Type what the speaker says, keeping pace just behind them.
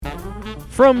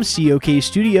From COK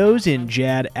Studios in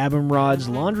Jad Abumrad's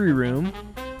laundry room,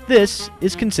 this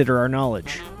is Consider Our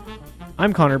Knowledge.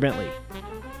 I'm Connor Bentley.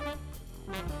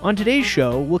 On today's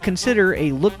show, we'll consider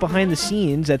a look behind the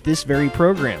scenes at this very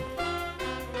program.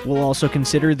 We'll also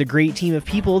consider the great team of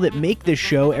people that make this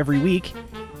show every week,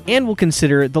 and we'll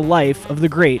consider the life of the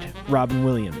great Robin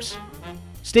Williams.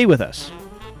 Stay with us.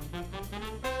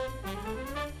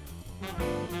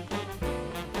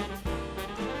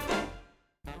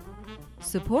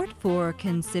 Support for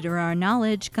Consider Our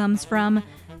Knowledge comes from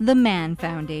the Mann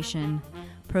Foundation,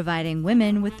 providing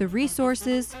women with the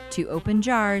resources to open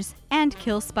jars and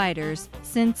kill spiders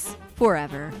since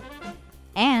forever.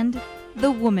 And the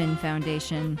Woman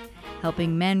Foundation,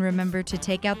 helping men remember to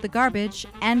take out the garbage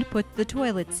and put the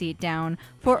toilet seat down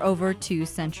for over 2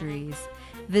 centuries.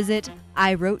 Visit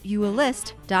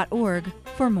iwroteyoualist.org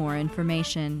for more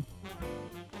information.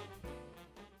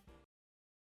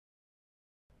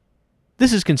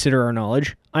 This is Consider Our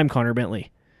Knowledge. I'm Connor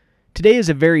Bentley. Today is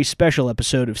a very special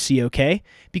episode of COK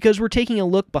because we're taking a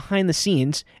look behind the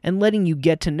scenes and letting you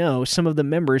get to know some of the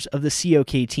members of the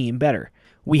COK team better.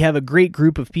 We have a great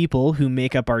group of people who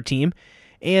make up our team,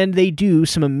 and they do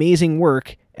some amazing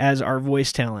work as our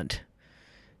voice talent.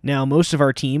 Now, most of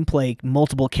our team play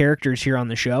multiple characters here on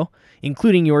the show,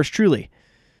 including yours truly.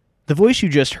 The voice you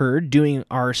just heard doing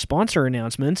our sponsor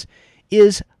announcements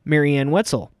is Marianne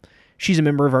Wetzel. She's a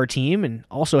member of our team and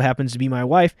also happens to be my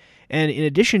wife, and in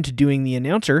addition to doing the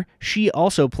announcer, she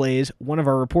also plays one of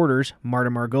our reporters, Marta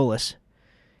Margolis.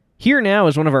 Here now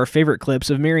is one of our favorite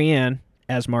clips of Marianne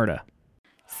as Marta.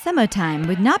 Summertime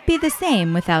would not be the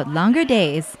same without longer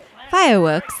days,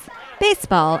 fireworks,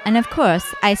 baseball, and of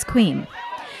course, ice cream.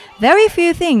 Very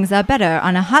few things are better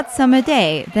on a hot summer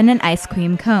day than an ice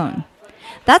cream cone.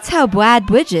 That's how Brad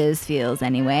Bridges feels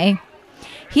anyway.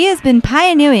 He has been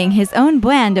pioneering his own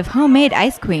brand of homemade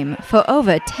ice cream for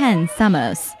over 10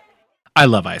 summers. I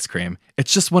love ice cream.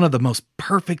 It's just one of the most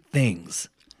perfect things.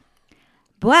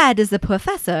 Brad is a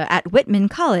professor at Whitman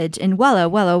College in Walla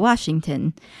Walla,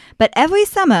 Washington. But every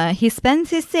summer, he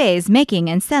spends his days making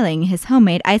and selling his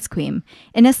homemade ice cream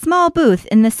in a small booth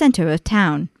in the center of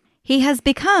town. He has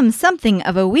become something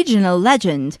of a regional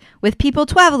legend, with people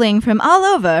traveling from all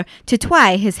over to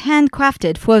try his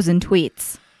handcrafted frozen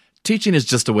treats. Teaching is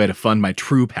just a way to fund my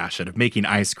true passion of making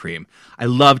ice cream. I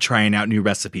love trying out new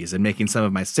recipes and making some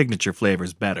of my signature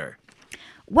flavors better.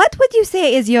 What would you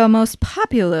say is your most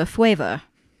popular flavor?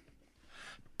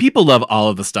 People love all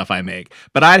of the stuff I make,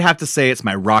 but I'd have to say it's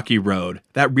my Rocky Road.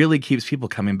 That really keeps people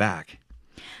coming back.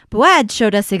 Brad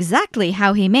showed us exactly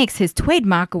how he makes his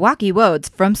trademark Rocky Roads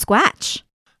from scratch.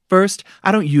 First,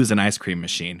 I don't use an ice cream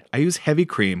machine. I use heavy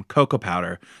cream, cocoa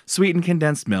powder, sweetened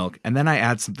condensed milk, and then I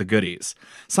add some of the goodies.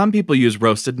 Some people use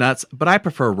roasted nuts, but I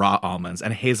prefer raw almonds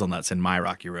and hazelnuts in my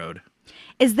Rocky Road.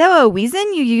 Is there a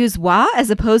reason you use raw as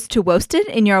opposed to roasted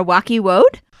in your Rocky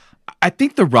Road? I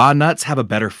think the raw nuts have a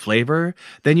better flavor.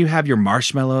 Then you have your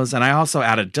marshmallows, and I also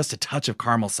added just a touch of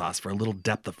caramel sauce for a little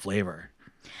depth of flavor.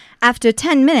 After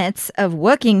 10 minutes of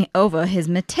working over his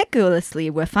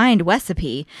meticulously refined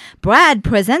recipe, Brad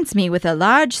presents me with a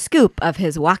large scoop of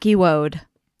his Rocky Road.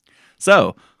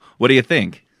 So, what do you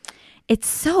think? It's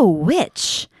so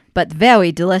rich, but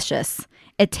very delicious.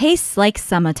 It tastes like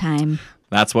summertime.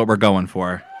 That's what we're going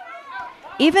for.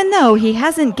 Even though he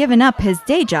hasn't given up his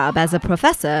day job as a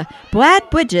professor, Brad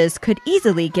Bridges could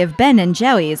easily give Ben &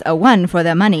 Jerry's a run for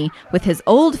their money with his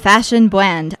old-fashioned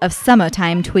brand of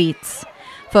summertime tweets.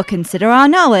 For Consider Our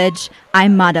Knowledge,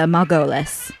 I'm Marta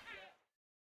Margolis.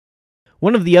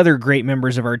 One of the other great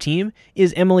members of our team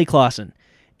is Emily Clausen.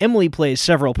 Emily plays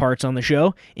several parts on the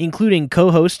show, including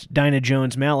co-host Dinah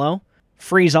Jones-Mallow,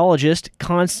 phraseologist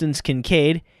Constance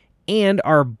Kincaid, and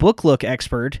our book look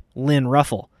expert, Lynn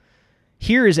Ruffle.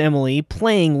 Here is Emily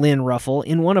playing Lynn Ruffle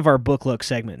in one of our book look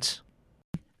segments.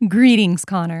 Greetings,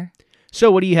 Connor.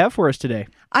 So what do you have for us today?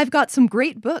 I've got some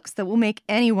great books that will make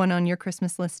anyone on your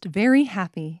Christmas list very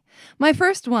happy. My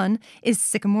first one is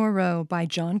Sycamore Row by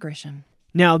John Grisham.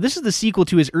 Now, this is the sequel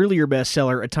to his earlier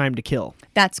bestseller, A Time to Kill.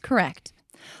 That's correct.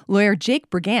 Lawyer Jake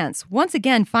Brigance once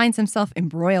again finds himself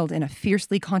embroiled in a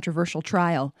fiercely controversial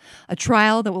trial, a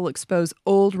trial that will expose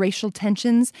old racial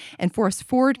tensions and force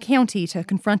Ford County to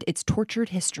confront its tortured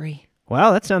history.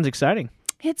 Wow, that sounds exciting.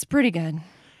 It's pretty good.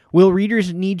 Will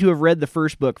readers need to have read the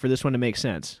first book for this one to make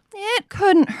sense? It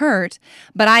couldn't hurt,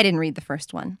 but I didn't read the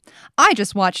first one. I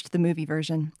just watched the movie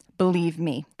version. Believe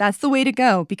me, that's the way to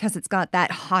go because it's got that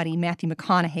haughty Matthew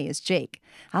McConaughey as Jake.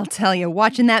 I'll tell you,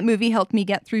 watching that movie helped me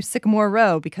get through Sycamore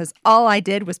Row because all I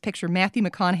did was picture Matthew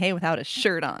McConaughey without a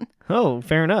shirt on. Oh,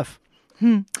 fair enough.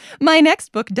 My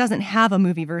next book doesn't have a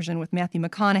movie version with Matthew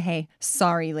McConaughey.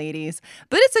 Sorry, ladies.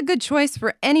 But it's a good choice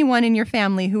for anyone in your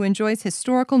family who enjoys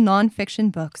historical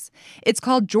nonfiction books. It's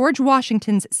called George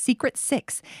Washington's Secret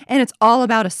Six, and it's all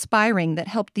about a spy ring that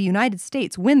helped the United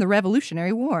States win the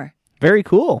Revolutionary War. Very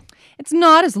cool. It's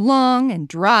not as long and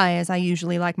dry as I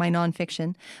usually like my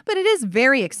nonfiction, but it is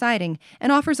very exciting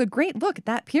and offers a great look at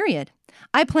that period.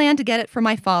 I plan to get it for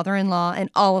my father-in-law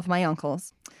and all of my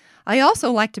uncles. I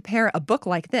also like to pair a book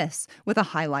like this with a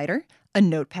highlighter, a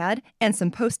notepad, and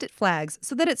some Post-it flags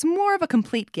so that it's more of a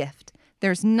complete gift.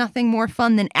 There's nothing more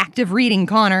fun than active reading,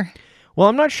 Connor. Well,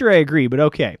 I'm not sure I agree, but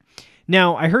okay.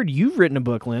 Now, I heard you've written a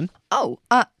book, Lynn.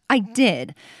 I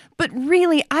did. But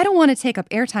really, I don't want to take up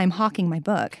airtime hawking my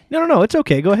book. No, it's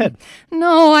okay. Go ahead.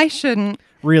 No, I shouldn't.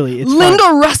 Really, it's Linda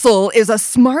fine. Russell is a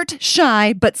smart,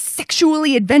 shy, but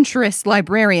sexually adventurous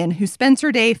librarian who spends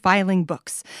her day filing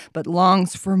books, but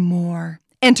longs for more.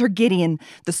 Enter Gideon,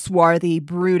 the swarthy,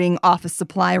 brooding office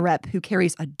supply rep who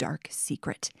carries a dark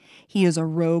secret. He is a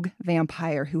rogue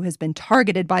vampire who has been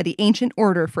targeted by the Ancient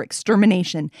Order for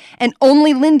extermination, and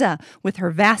only Linda, with her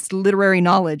vast literary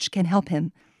knowledge, can help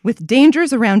him. With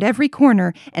dangers around every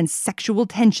corner and sexual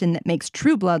tension that makes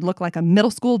True Blood look like a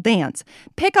middle school dance,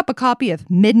 pick up a copy of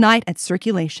Midnight at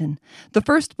Circulation, the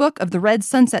first book of the Red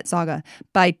Sunset Saga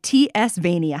by T.S.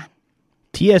 Vania.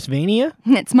 T.S. Vania?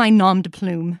 It's my nom de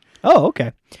plume. Oh,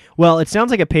 okay. Well, it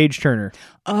sounds like a page-turner.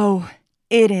 Oh,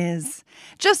 it is.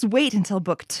 Just wait until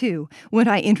book 2 when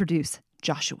I introduce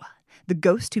Joshua, the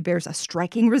ghost who bears a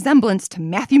striking resemblance to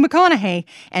Matthew McConaughey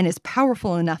and is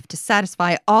powerful enough to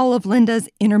satisfy all of Linda's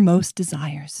innermost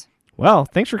desires. Well,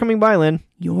 thanks for coming by, Lynn.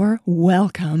 You're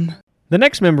welcome. The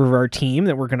next member of our team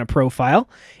that we're going to profile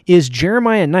is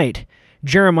Jeremiah Knight.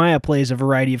 Jeremiah plays a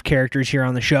variety of characters here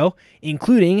on the show,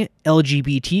 including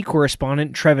LGBT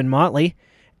correspondent Trevin Motley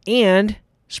and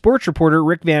sports reporter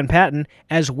Rick Van Patten,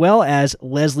 as well as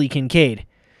Leslie Kincaid.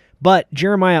 But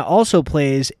Jeremiah also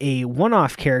plays a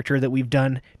one-off character that we've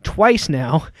done twice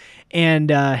now,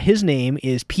 and his name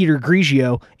is Peter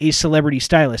Grigio, a celebrity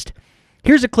stylist.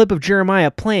 Here's a clip of Jeremiah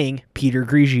playing Peter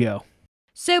Grigio.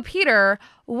 So, Peter,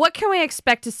 what can we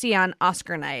expect to see on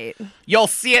Oscar night? You'll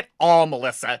see it all,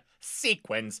 Melissa.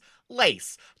 Sequins,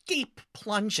 lace, deep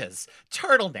plunges,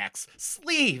 turtlenecks,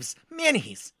 sleeves,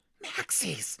 minis,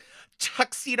 maxis,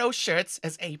 tuxedo shirts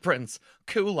as aprons,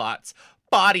 culottes,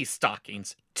 body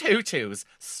stockings, tutus,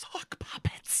 sock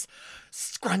puppets,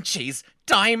 scrunchies,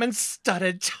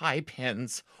 diamond-studded tie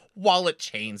pins, wallet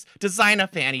chains, designer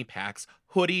fanny packs,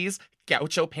 hoodies,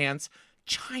 gaucho pants,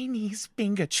 Chinese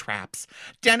finger traps,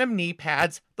 denim knee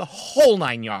pads, the whole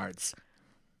 9 yards.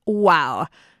 Wow.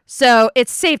 So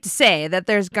it's safe to say that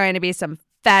there's going to be some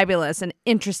fabulous and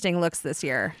interesting looks this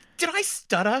year. Did I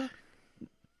stutter?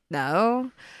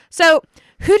 No. So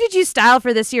who did you style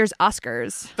for this year's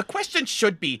Oscars? The question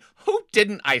should be, who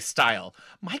didn't I style?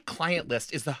 My client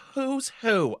list is the who's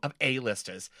who of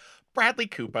A-listers. Bradley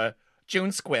Cooper,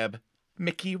 June Squibb,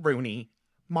 Mickey Rooney,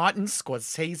 Martin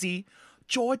Scorsese,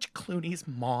 George Clooney's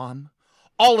mom,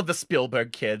 all of the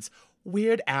Spielberg kids,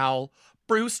 Weird Al,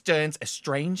 Bruce Dern's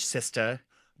estranged sister,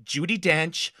 Judi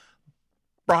Dench,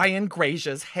 Brian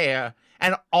Grazier's hair,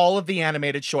 and all of the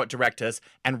animated short directors,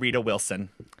 and Rita Wilson.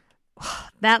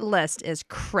 That list is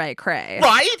cray-cray.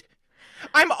 Right?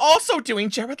 I'm also doing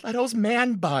Jared Leto's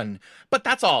man bun. But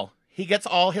that's all. He gets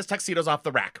all his tuxedos off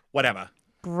the rack. Whatever.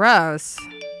 Gross.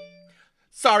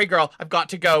 Sorry, girl. I've got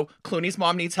to go. Clooney's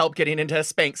mom needs help getting into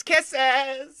Spanx.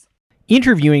 Kisses!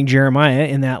 Interviewing Jeremiah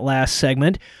in that last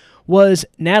segment was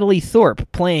Natalie Thorpe,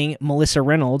 playing Melissa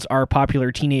Reynolds, our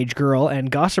popular teenage girl and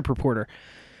gossip reporter.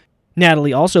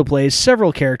 Natalie also plays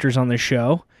several characters on the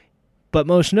show, but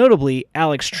most notably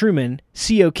Alex Truman,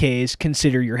 COK's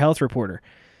Consider Your Health reporter.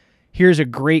 Here's a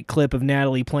great clip of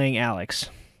Natalie playing Alex.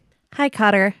 Hi,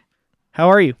 Cotter. How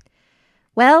are you?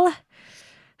 Well,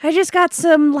 I just got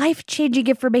some life-changing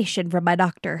information from my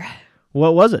doctor.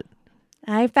 What was it?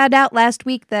 I found out last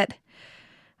week that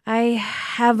I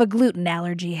have a gluten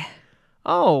allergy.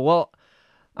 Oh, well,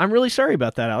 I'm really sorry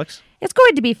about that, Alex. It's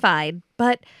going to be fine,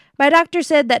 but my doctor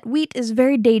said that wheat is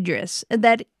very dangerous, and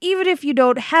that even if you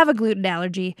don't have a gluten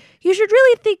allergy, you should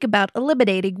really think about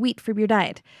eliminating wheat from your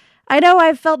diet. I know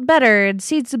I've felt better and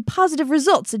seen some positive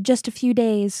results in just a few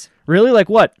days. Really? Like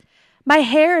what? My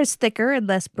hair is thicker and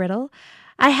less brittle.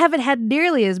 I haven't had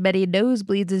nearly as many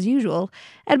nosebleeds as usual,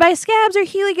 and my scabs are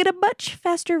healing at a much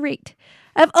faster rate.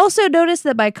 I've also noticed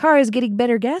that my car is getting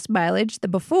better gas mileage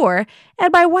than before,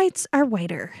 and my whites are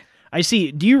whiter. I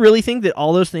see. Do you really think that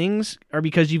all those things are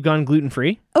because you've gone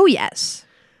gluten-free? Oh, yes.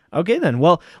 Okay, then.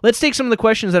 Well, let's take some of the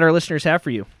questions that our listeners have for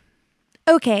you.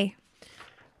 Okay.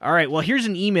 All right, well, here's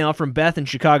an email from Beth in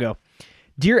Chicago.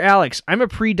 Dear Alex, I'm a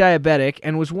pre-diabetic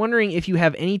and was wondering if you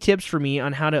have any tips for me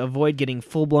on how to avoid getting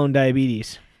full-blown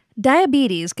diabetes.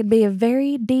 Diabetes can be a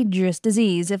very dangerous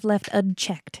disease if left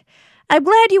unchecked. I'm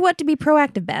glad you want to be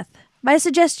proactive, Beth. My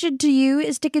suggestion to you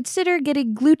is to consider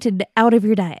getting gluten out of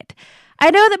your diet. I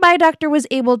know that my doctor was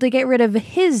able to get rid of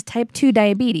his type 2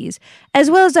 diabetes, as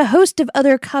well as a host of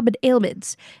other common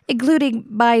ailments, including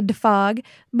mind fog,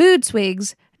 mood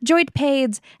swings, joint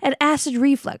pains, and acid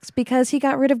reflux because he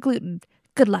got rid of gluten.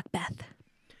 Good luck, Beth.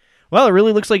 Well, it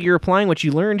really looks like you're applying what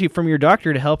you learned from your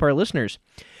doctor to help our listeners.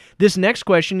 This next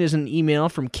question is an email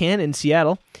from Ken in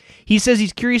Seattle. He says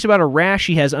he's curious about a rash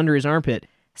he has under his armpit.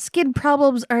 Skin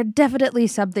problems are definitely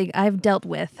something I've dealt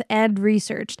with and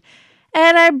researched,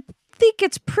 and I think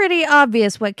it's pretty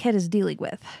obvious what Ken is dealing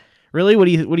with. Really? What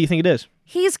do you think it is?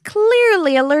 He's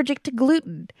clearly allergic to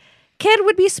gluten. Ken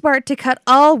would be smart to cut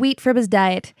all wheat from his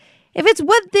diet. If it's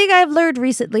one thing I've learned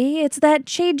recently, it's that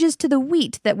changes to the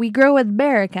wheat that we grow in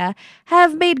America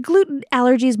have made gluten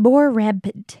allergies more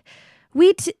rampant.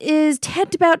 Wheat is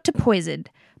tantamount to poison.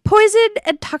 Poison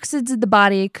and toxins in the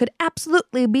body could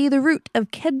absolutely be the root of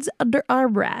Ken's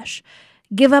underarm rash.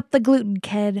 Give up the gluten,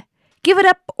 Ken. Give it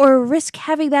up or risk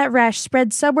having that rash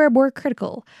spread somewhere more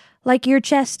critical, like your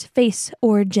chest, face,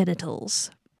 or genitals.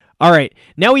 All right,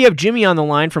 now we have Jimmy on the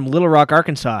line from Little Rock,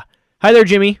 Arkansas. Hi there,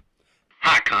 Jimmy.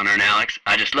 Hi, Connor and Alex.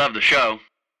 I just love the show.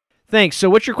 Thanks. So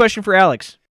what's your question for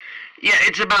Alex? Yeah,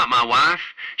 it's about my wife.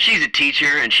 She's a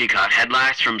teacher, and she caught head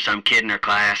lice from some kid in her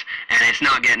class, and it's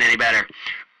not getting any better.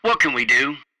 What can we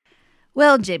do?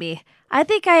 Well, Jimmy, I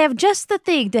think I have just the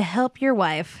thing to help your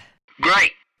wife.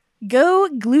 Great. Go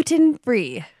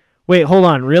gluten-free. Wait, hold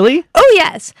on. Really? Oh,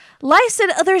 yes. Lice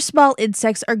and other small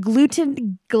insects are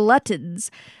gluten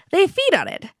gluttons. They feed on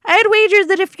it. I'd wager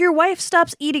that if your wife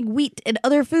stops eating wheat and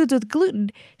other foods with gluten,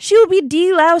 she will be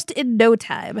deloused in no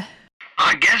time.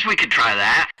 I guess we could try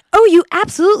that. Oh, you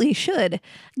absolutely should.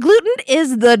 Gluten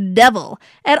is the devil,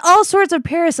 and all sorts of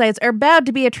parasites are bound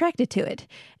to be attracted to it.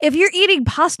 If you're eating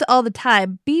pasta all the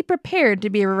time, be prepared to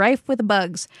be rife with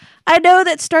bugs. I know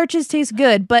that starches taste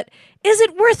good, but is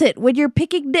it worth it when you're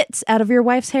picking nits out of your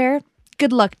wife's hair?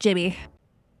 Good luck, Jimmy.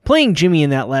 Playing Jimmy in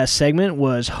that last segment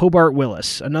was Hobart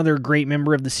Willis, another great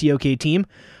member of the COK team.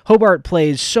 Hobart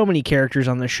plays so many characters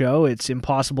on the show, it's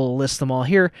impossible to list them all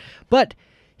here, but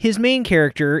his main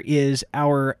character is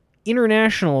our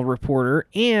international reporter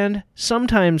and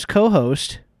sometimes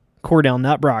co-host, Cordell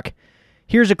Nutbrock.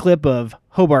 Here's a clip of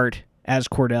Hobart as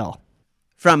Cordell.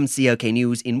 From COK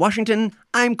News in Washington,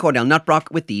 I'm Cordell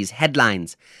Nutbrock with these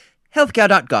headlines.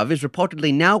 Healthcare.gov is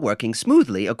reportedly now working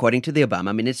smoothly according to the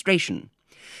Obama administration.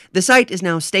 The site is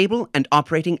now stable and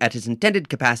operating at its intended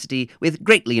capacity with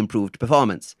greatly improved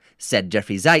performance, said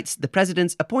Jeffrey Zeitz, the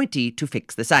president's appointee to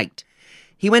fix the site.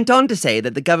 He went on to say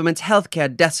that the government's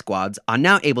healthcare death squads are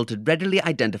now able to readily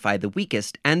identify the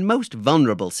weakest and most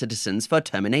vulnerable citizens for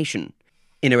termination.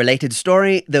 In a related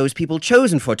story, those people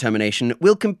chosen for termination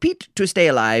will compete to stay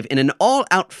alive in an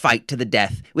all-out fight to the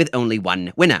death with only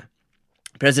one winner.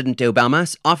 President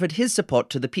Obama offered his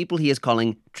support to the people he is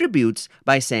calling tributes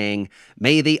by saying,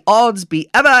 "May the odds be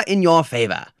ever in your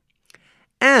favor."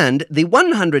 And the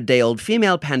 100-day-old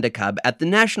female panda cub at the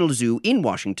National Zoo in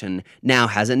Washington now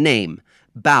has a name,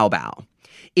 Bao Bao.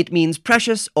 It means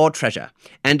precious or treasure,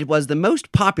 and it was the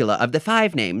most popular of the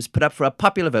 5 names put up for a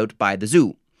popular vote by the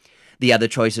zoo. The other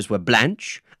choices were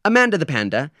Blanche, Amanda the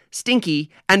Panda, Stinky,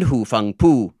 and Hu Feng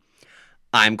Poo.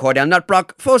 I'm Cordell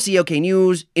Nutbrock for COK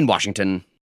News in Washington.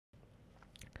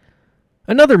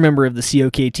 Another member of the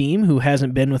COK team who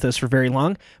hasn't been with us for very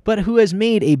long, but who has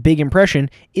made a big impression,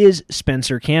 is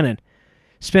Spencer Cannon.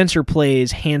 Spencer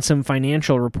plays handsome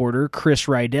financial reporter Chris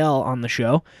Rydell on the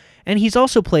show, and he's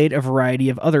also played a variety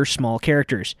of other small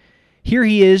characters. Here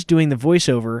he is doing the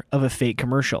voiceover of a fake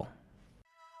commercial.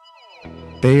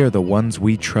 They are the ones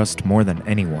we trust more than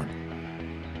anyone.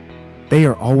 They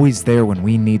are always there when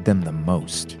we need them the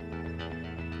most.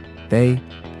 They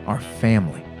are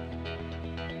family.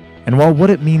 And while what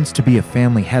it means to be a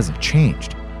family hasn't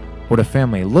changed, what a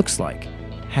family looks like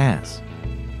has.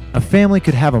 A family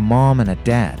could have a mom and a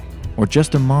dad, or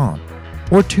just a mom,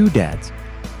 or 2 dads,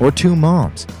 or 2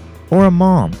 moms, or a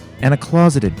mom and a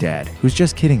closeted dad who's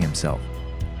just kidding himself.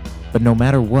 But no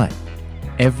matter what,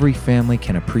 every family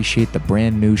can appreciate the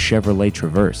brand new Chevrolet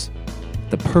Traverse,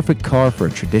 the perfect car for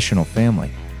a traditional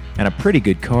family, and a pretty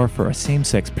good car for a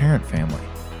same-sex parent family.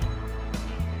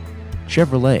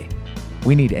 Chevrolet,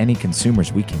 we need any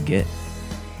consumers we can get.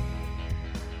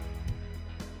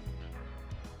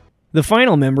 The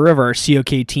final member of our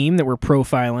COK team that we're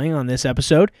profiling on this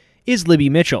episode is Libby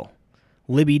Mitchell.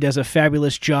 Libby does a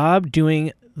fabulous job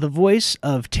doing the voice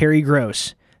of Terry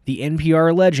Gross, the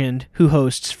NPR legend who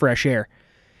hosts Fresh Air.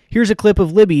 Here's a clip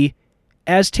of Libby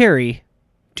as Terry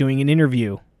doing an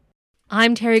interview.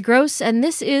 I'm Terry Gross, and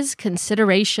this is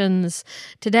Considerations.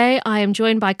 Today, I am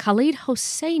joined by Khalid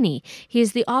Hosseini. He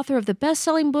is the author of the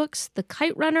best-selling books The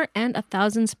Kite Runner and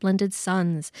 1,000 Splendid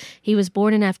Suns. He was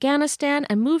born in Afghanistan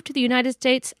and moved to the United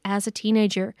States as a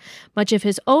teenager. Much of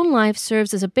his own life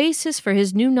serves as a basis for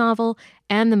his new novel,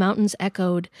 And the Mountains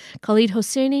Echoed. Khalid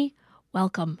Hosseini,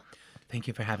 welcome. Thank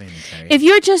you for having me, Terry. If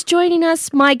you're just joining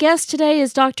us, my guest today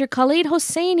is Dr. Khalid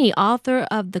Hosseini, author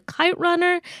of The Kite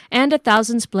Runner and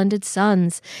 1,000 Splendid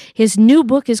Suns. His new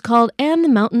book is called And the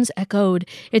Mountains Echoed.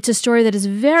 It's a story that is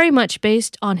very much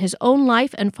based on his own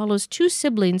life and follows two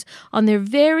siblings on their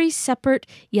very separate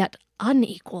yet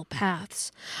unequal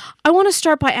paths. I want to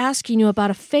start by asking you about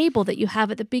a fable that you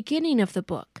have at the beginning of the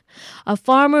book. A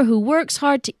farmer who works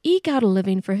hard to eke out a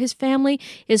living for his family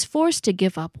is forced to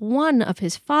give up one of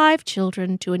his 5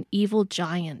 children to an evil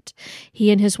giant.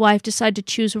 He and his wife decide to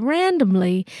choose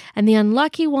randomly, and the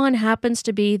unlucky one happens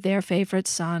to be their favorite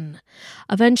son.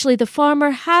 Eventually, the farmer,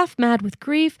 half mad with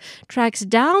grief, tracks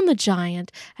down the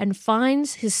giant and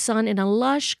finds his son in a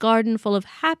lush garden full of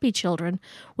happy children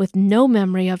with no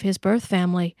memory of his birth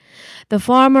family. The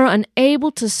farmer,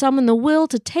 unable to summon the will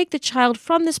to take the child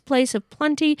from this place of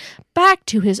plenty back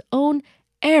to his own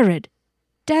arid,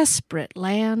 desperate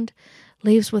land,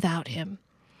 leaves without him.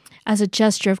 As a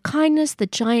gesture of kindness, the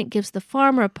giant gives the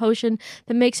farmer a potion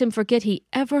that makes him forget he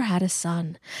ever had a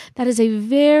son. That is a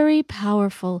very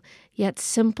powerful yet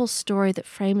simple story that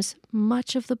frames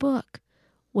much of the book.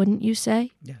 Wouldn't you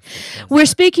say? Yes. We're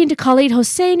speaking to Khalid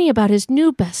Hosseini about his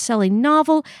new best-selling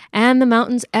novel, And the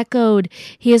Mountains Echoed.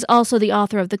 He is also the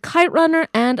author of The Kite Runner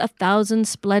and 1,000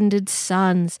 Splendid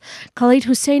Suns. Khalid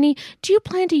Hosseini, do you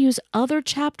plan to use other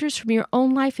chapters from your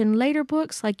own life in later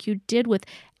books like you did with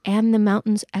And the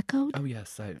Mountains Echoed? Oh,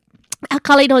 yes.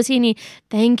 Khalid Hosseini,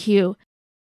 thank you.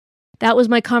 That was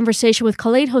my conversation with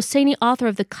Khalid Hosseini, author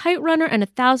of The Kite Runner and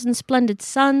 1,000 Splendid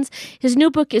Suns. His new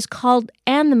book is called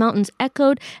And the Mountains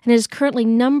Echoed, and it is currently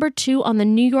number 2 on the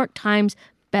New York Times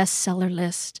bestseller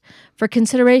list. For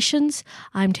Considerations,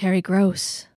 I'm Terry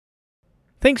Gross.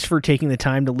 Thanks for taking the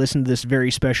time to listen to this very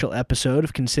special episode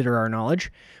of Consider Our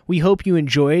Knowledge. We hope you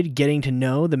enjoyed getting to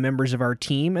know the members of our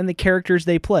team and the characters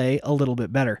they play a little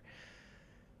bit better.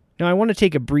 Now, I want to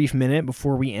take a brief minute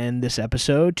before we end this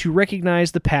episode to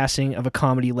recognize the passing of a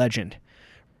comedy legend.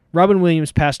 Robin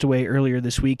Williams passed away earlier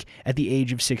this week at the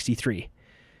age of 63.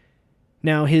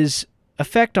 Now, his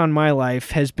effect on my life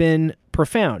has been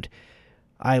profound.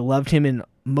 I loved him in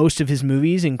most of his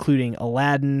movies, including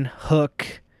Aladdin,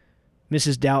 Hook,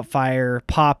 Mrs. Doubtfire,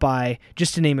 Popeye,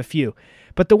 just to name a few.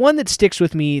 But the one that sticks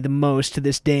with me the most to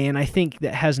this day, and I think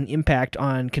that has an impact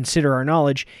on Consider Our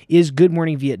Knowledge, is Good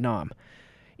Morning Vietnam.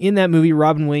 In that movie,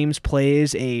 Robin Williams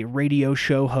plays a radio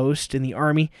show host in the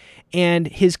Army, and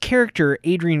his character,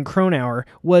 Adrian Cronauer,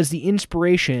 was the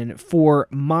inspiration for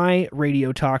my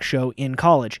radio talk show in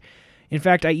college. In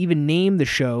fact, I even named the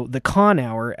show The Con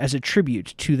Hour as a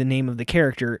tribute to the name of the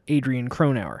character, Adrian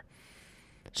Cronauer.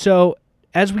 So,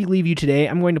 as we leave you today,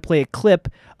 I'm going to play a clip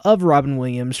of Robin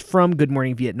Williams from Good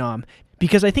Morning Vietnam,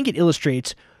 because I think it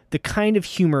illustrates the kind of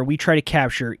humor we try to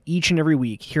capture each and every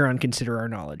week here on Consider Our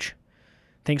Knowledge.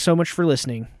 Thanks so much for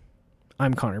listening.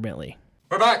 I'm Connor Bentley.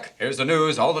 We're back. Here's the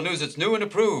news. All the news that's new and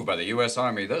approved by the U.S.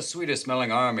 Army, the sweetest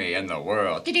smelling army in the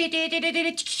world.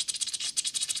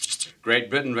 Great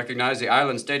Britain recognized the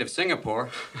island state of Singapore.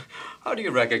 How do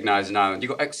you recognize an island? You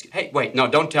go, hey, wait, no,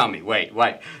 don't tell me. Wait.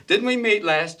 Didn't we meet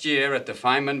last year at the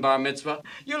Feynman Bar Mitzvah?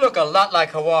 You look a lot like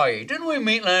Hawaii. Didn't we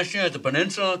meet last year at the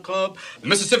Peninsula Club? The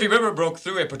Mississippi River broke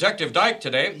through a protective dike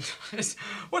today.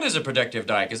 What is a protective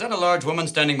dike? Is that a large woman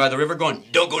standing by the river going,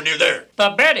 don't go near there?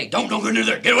 But Betty, don't go near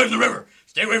there. Get away from the river.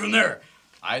 Stay away from there.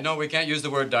 I know we can't use the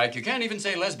word dike. You can't even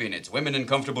say lesbian. It's women in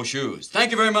comfortable shoes.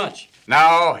 Thank you very much.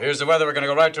 Now, here's the weather. We're going to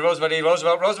go right to Roosevelt E.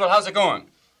 Roosevelt. Roosevelt, how's it going?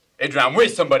 Adrian, I'm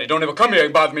with somebody. Don't ever come here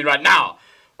and bother me right now.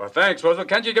 Well, thanks, Roosevelt.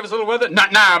 Can't you give us a little weather?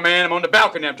 Not now, man. I'm on the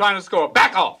balcony. I'm trying to score.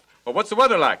 Back off. Well, what's the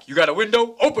weather like? You got a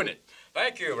window? Open it.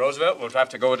 Thank you, Roosevelt. We'll have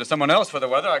to go to someone else for the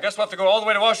weather. I guess we'll have to go all the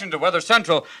way to Washington, Weather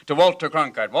Central, to Walter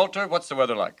Cronkite. Walter, what's the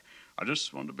weather like? I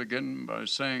just want to begin by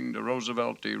saying to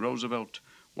Roosevelt E. Roosevelt,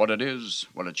 what it is,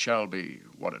 what it shall be,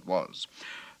 what it was.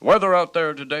 The weather out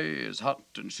there today is hot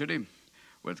and shitty,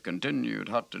 with continued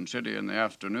hot and shitty in the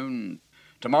afternoon.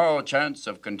 Tomorrow, a chance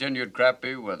of continued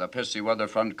crappy with a pissy weather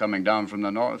front coming down from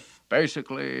the north.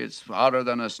 Basically, it's hotter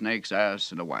than a snake's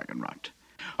ass in a wagon rut.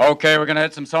 Okay, we're going to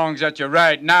hit some songs at you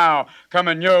right now,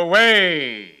 coming your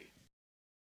way.